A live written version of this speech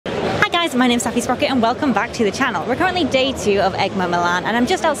guys, my name's Safi Sprocket and welcome back to the channel. We're currently day 2 of EICMA Milan and I'm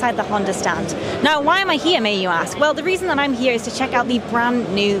just outside the Honda stand. Now, why am I here, may you ask? Well, the reason that I'm here is to check out the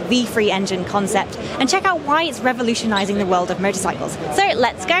brand new V3 engine concept and check out why it's revolutionizing the world of motorcycles. So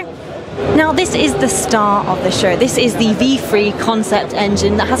let's go. Now, this is the star of the show. This is the V3 concept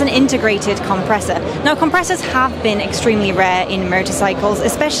engine that has an integrated compressor. Now, compressors have been extremely rare in motorcycles,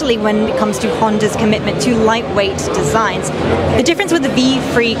 especially when it comes to Honda's commitment to lightweight designs. The difference with the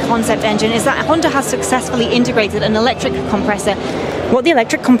V3 concept engine is that Honda has successfully integrated an electric compressor. What the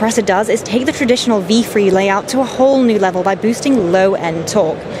electric compressor does is take the traditional V3 layout to a whole new level by boosting low-end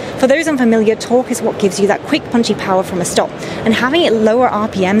torque. For those unfamiliar, torque is what gives you that quick punchy power from a stop, and having it lower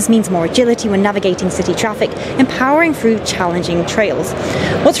RPMs means more agility when navigating city traffic and powering through challenging trails.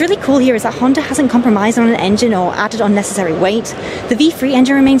 What's really cool here is that Honda hasn't compromised on an engine or added unnecessary weight. The V3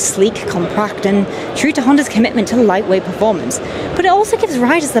 engine remains sleek, compact, and true to Honda's commitment to lightweight performance, but it also gives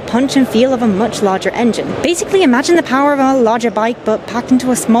riders the punch and feel of a much larger engine. Basically, imagine the power of a larger bike but packed into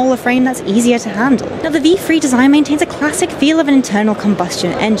a smaller frame that's easier to handle. Now, the V3 design maintains a classic feel of an internal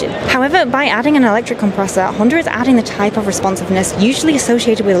combustion engine. However, by adding an electric compressor, Honda is adding the type of responsiveness usually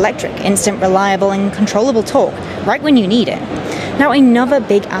associated with electric: instant, reliable, and controllable torque, right when you need it. Now, another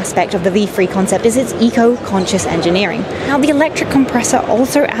big aspect of the V3 concept is its eco-conscious engineering. Now, the electric compressor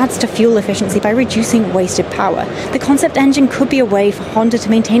also adds to fuel efficiency by reducing wasted power. The concept engine could be a way for Honda to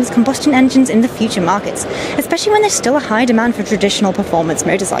maintain its combustion engines in the future markets, especially when there's still a high demand for traditional performance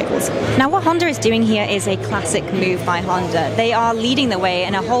motorcycles. Now, what Honda is doing here is a classic move by Honda. They are leading the way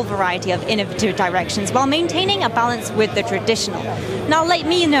in a whole variety of innovative directions while maintaining a balance with the traditional. Now, let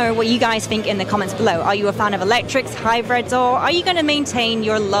me know what you guys think in the comments below. Are you a fan of electrics, hybrids, or are you going to maintain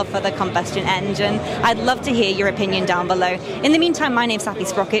your love for the combustion engine? I'd love to hear your opinion down below. In the meantime, my name's Safi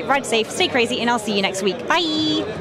Sprocket. Ride safe, stay crazy, and I'll see you next week. Bye!